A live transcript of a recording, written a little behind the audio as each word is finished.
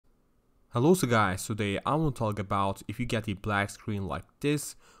Hello so guys, today I want to talk about if you get a black screen like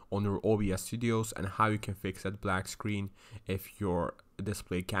this on your OBS studios and how you can fix that black screen if your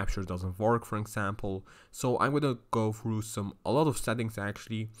display capture doesn't work, for example. So I'm going to go through a lot of settings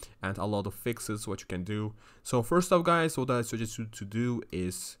actually and a lot of fixes what you can do. So first off guys, what I suggest you to do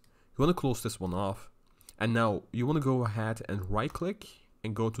is you want to close this one off, and now you want to go ahead and right click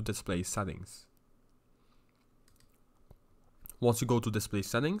and go to display settings. Once you go to display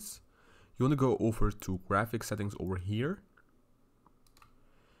settings, you want to go over to graphic settings over here,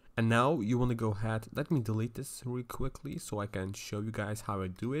 and now you want to go ahead, let me delete this really quickly so I can show you guys how I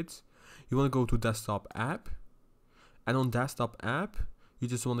do it. You want to go to desktop app, and on desktop app you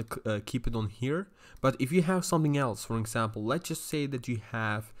just want to keep it on here. But if you have something else, for example, let's just say that you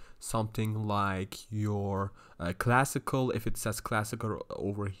have something like your classical, if it says classical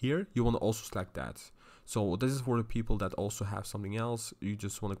over here, you want to also select that. So this is for the people that also have something else. You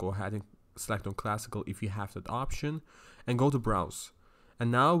just want to go ahead and select on classical if you have that option and go to browse.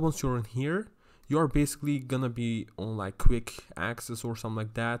 And now once you're in here, you are basically gonna be on like quick access or something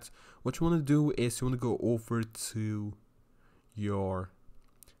like that. What you want to do is you want to go over to your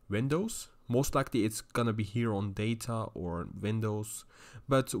Windows. Most likely it's gonna be here on data or Windows,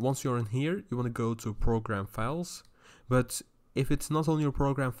 but once you're in here you want to go to program files. But if it's not on your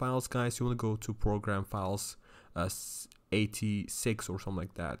program files guys, you want to go to program files 86 or something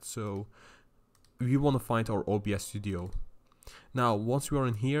like that. So we want to find our OBS studio. Now once we are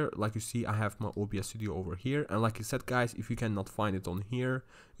in here, like you see I have my OBS studio over here, and like I said guys, if you cannot find it on here,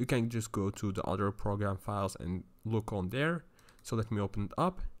 you can just go to the other program files and look on there. So let me open it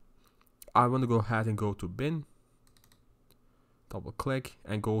up. I want to go ahead and go to bin, double click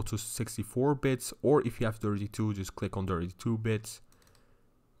and go to 64 bits, or if you have 32 just click on 32 bits.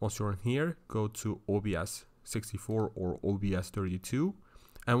 Once you're in here, go to OBS 64 or OBS 32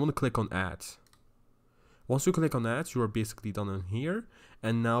 and I want to click on add. Once you click on add, you are basically done in here,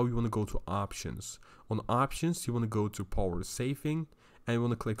 and now you want to go to options. On options you want to go to power saving and you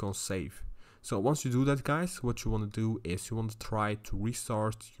want to click on save. So once you do that guys, what you want to do is you want to try to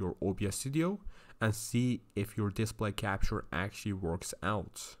restart your OBS studio and see if your display capture actually works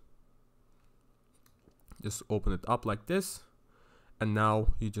out. Just open it up like this, and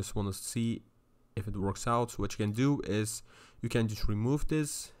now you just want to see if it works out. What you can do is you can just remove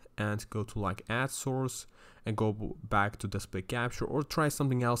this and go to like add source and go back to display capture, or try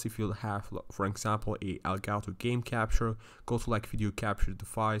something else. If you have, for example, a Elgato game capture, go to like video capture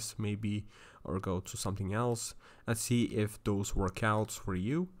device maybe, or go to something else and see if those work out for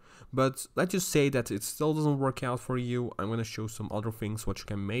you. But let's just say that it still doesn't work out for you. I'm going to show some other things what you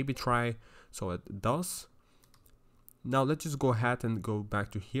can maybe try so it does. Now let's just go ahead and go back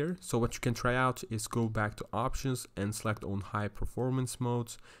to here. So what you can try out is go back to options and select on high performance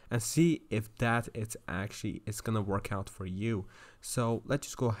modes and see if that it's gonna work out for you. So let's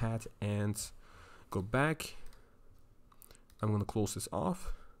just go ahead and go back. I'm gonna close this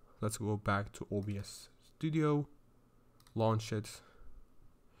off. Let's go back to OBS Studio, launch it,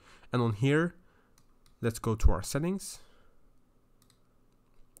 and on here let's go to our settings.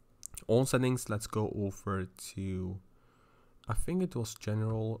 On settings, let's go over to, I think it was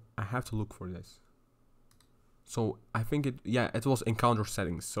general. I have to look for this. So I think it was encounter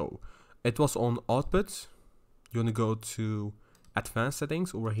settings. So it was on output. You want to go to advanced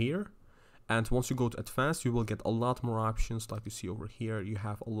settings over here, and once you go to advanced you will get a lot more options. Like you see over here, you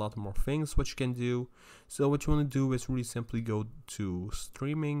have a lot more things what you can do. So what you want to do is really simply go to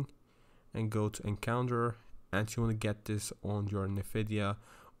streaming and go to encounter, and you want to get this on your NVIDIA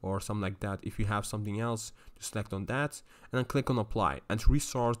or something like that. If you have something else, just select on that and then click on apply and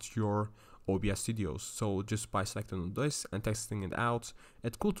restart your OBS studios. So just by selecting on this and testing it out,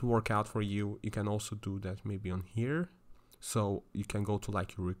 it could work out for you. You can also do that maybe on here, so you can go to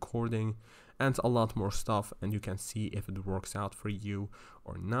like your recording and a lot more stuff, and you can see if it works out for you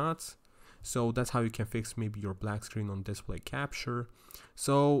or not. So that's how you can fix maybe your black screen on display capture.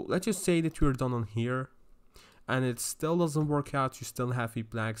 So let's just say that you're done on here and it still doesn't work out, you still have a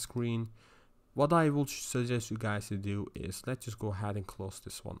black screen. What I will suggest you guys to do is let's just go ahead and close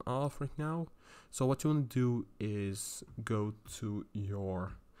this one off right now. So what you want to do is go to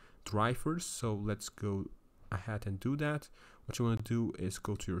your drivers. So let's go ahead and do that. What you want to do is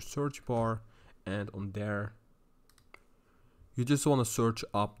go to your search bar, and on there you just want to search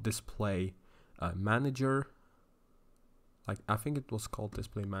up display manager. Like I think it was called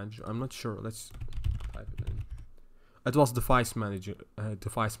display manager, I'm not sure. Let's type it in. It was device manager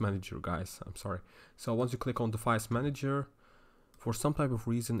guys, I'm sorry. So once you click on device manager, For some type of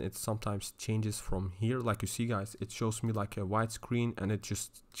reason, it sometimes changes from here. Like you see guys, it shows me like a white screen and it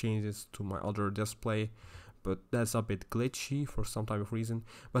just changes to my other display, but that's a bit glitchy for some type of reason.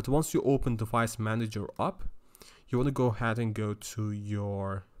 But once you open device manager up, you want to go ahead and go to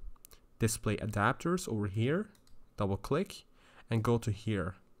your display adapters over here, double click and go to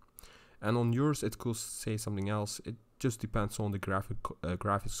here. And on yours it could say something else. It just depends on the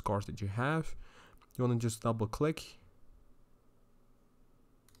graphics card that you have. You want to just double click.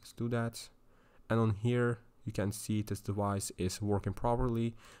 Let's do that. And on here you can see this device is working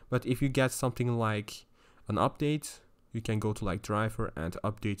properly. But if you get something like an update, you can go to like driver and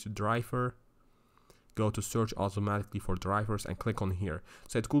update the driver. Go to search automatically for drivers and click on here.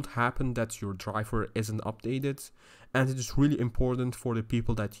 So it could happen that your driver isn't updated, and it is really important for the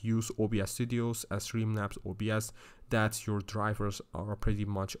people that use OBS Studios as Streamlabs OBS that your drivers are pretty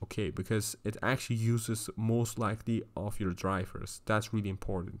much okay, because it actually uses most likely of your drivers. That's really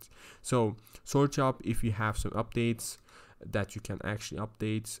important. So search up if you have some updates that you can actually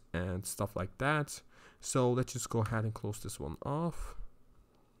update and stuff like that. So let's just go ahead and close this one off.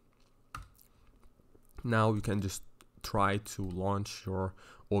 Now you can just try to launch your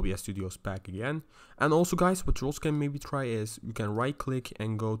OBS Studios back again. And also guys, what you also can maybe try is you can right click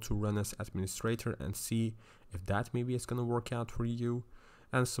and go to run as administrator and see if that maybe is gonna work out for you,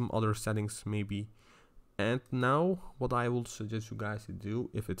 and some other settings maybe. And now what I will suggest you guys to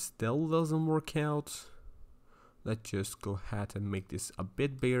do, if it still doesn't work out, let's just go ahead and make this a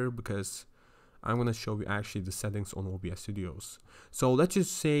bit bigger, because I'm going to show you actually the settings on OBS Studios. So let's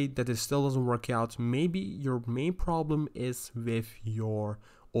just say that it still doesn't work out. Maybe your main problem is with your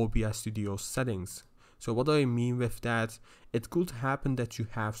OBS Studios settings. So what do I mean with that? It could happen that you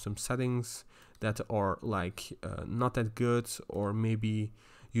have some settings that are like not that good, or maybe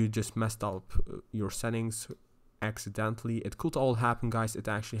you just messed up your settings accidentally. It could all happen guys. It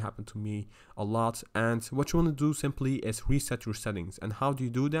actually happened to me a lot. And what you want to do simply is reset your settings. And how do you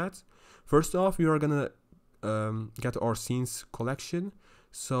do that? First off, we are gonna get our scenes collection.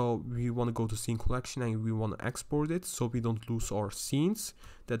 So we want to go to scene collection and we want to export it so we don't lose our scenes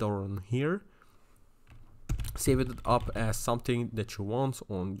that are on here. Save it up as something that you want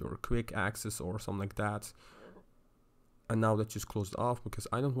on your quick access or something like that. And now let's just close it off because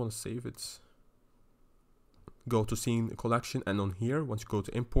I don't want to save it. Go to scene collection, and on here, once you go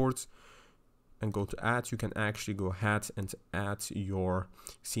to import and go to add, you can actually go ahead and add your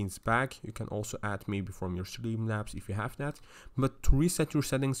scenes back. You can also add maybe from your Streamlabs if you have that. But to reset your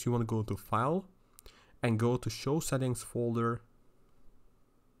settings, you want to go to file and go to show settings folder.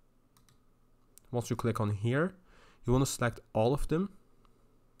 Once you click on here, you want to select all of them.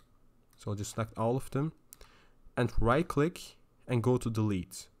 So just select all of them and right click and go to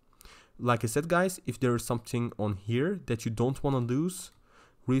delete. Like I said guys, if there is something on here that you don't want to lose,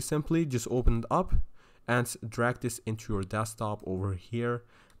 really simply just open it up and drag this into your desktop over here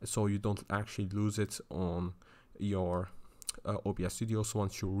so you don't actually lose it on your OBS Studio. So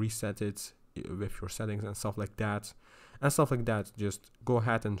once you reset it with your settings and stuff like that, just go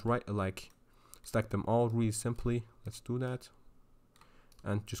ahead and select them all really simply. Let's do that.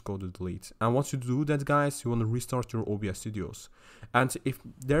 And just go to delete. And once you do that guys, you want to restart your OBS Studios. And if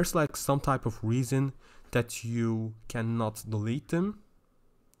there's like some type of reason that you cannot delete them,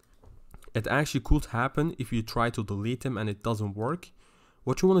 it actually could happen if you try to delete them and it doesn't work.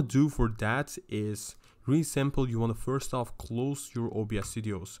 What you want to do for that is really simple. You want to first off close your OBS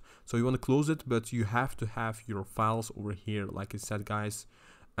Studios. So you want to close it, but you have to have your files over here like I said guys.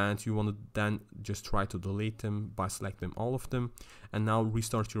 And you want to then just try to delete them by selecting all of them, and now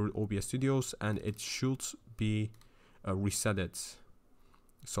restart your OBS Studios and it should be resetted.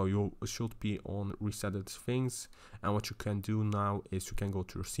 So you should be on resetted things. And what you can do now is you can go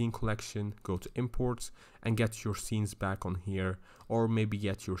to your scene collection, go to imports and get your scenes back on here, or maybe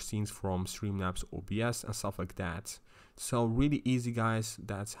get your scenes from Streamlabs OBS and stuff like that. So really easy guys.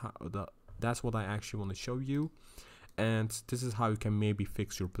 That's what I actually want to show you. And this is how you can maybe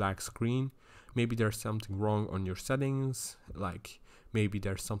fix your black screen. Maybe there's something wrong on your settings, like maybe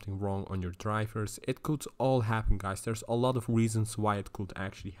there's something wrong on your drivers. It could all happen guys. There's a lot of reasons why it could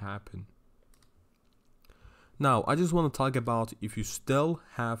actually happen. Now I just want to talk about if you still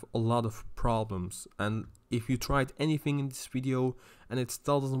have a lot of problems, and if you tried anything in this video and it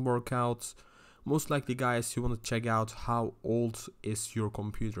still doesn't work out, most likely guys you want to check out how old is your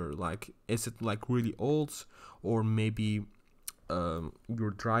computer. Like, is it like really old, or maybe your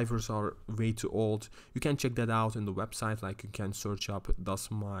drivers are way too old? You can check that out in the website. Like, you can search up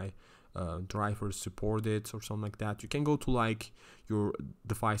does my drivers support it or something like that. You can go to like your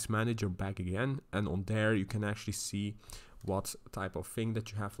device manager back again, and on there you can actually see what type of thing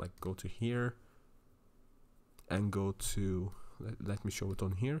that you have. Like go to here and go to, let me show it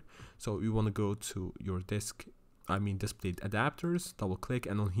on here. So you want to go to your display adapters, double click,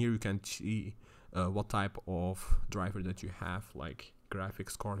 and on here you can see what type of driver that you have, like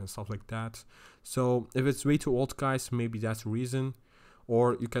graphics card and stuff like that. So if it's way too old, guys, maybe that's the reason.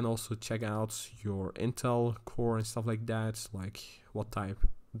 Or you can also check out your Intel core and stuff like that, like what type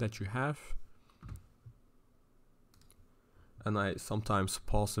that you have. And I sometimes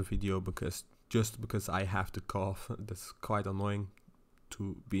pause the video because I have to cough. That's quite annoying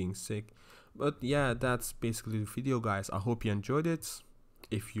to being sick. But yeah, that's basically the video, guys. I hope you enjoyed it.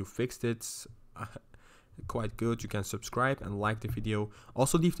 If you fixed it, quite good, you can subscribe and like the video.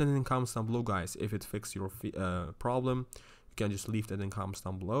 Also leave that in the comments down below, guys. If it fixed your problem, you can just leave that in the comments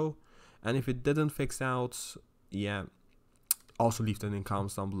down below. And if it didn't fix out, yeah, also leave that in the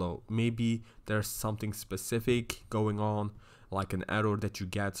comments down below. Maybe there's something specific going on, like an error that you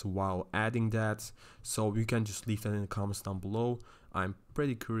get while adding that. So you can just leave that in the comments down below. I'm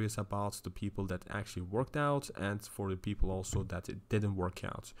pretty curious about the people that actually worked out, and for the people also that it didn't work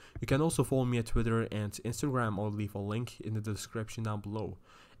out. You can also follow me at Twitter and Instagram. I'll leave a link in the description down below.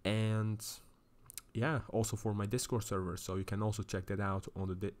 And yeah, also for my Discord server, so you can also check that out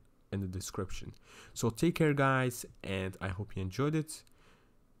on in the description. So take care, guys, and I hope you enjoyed it.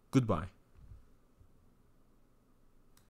 Goodbye.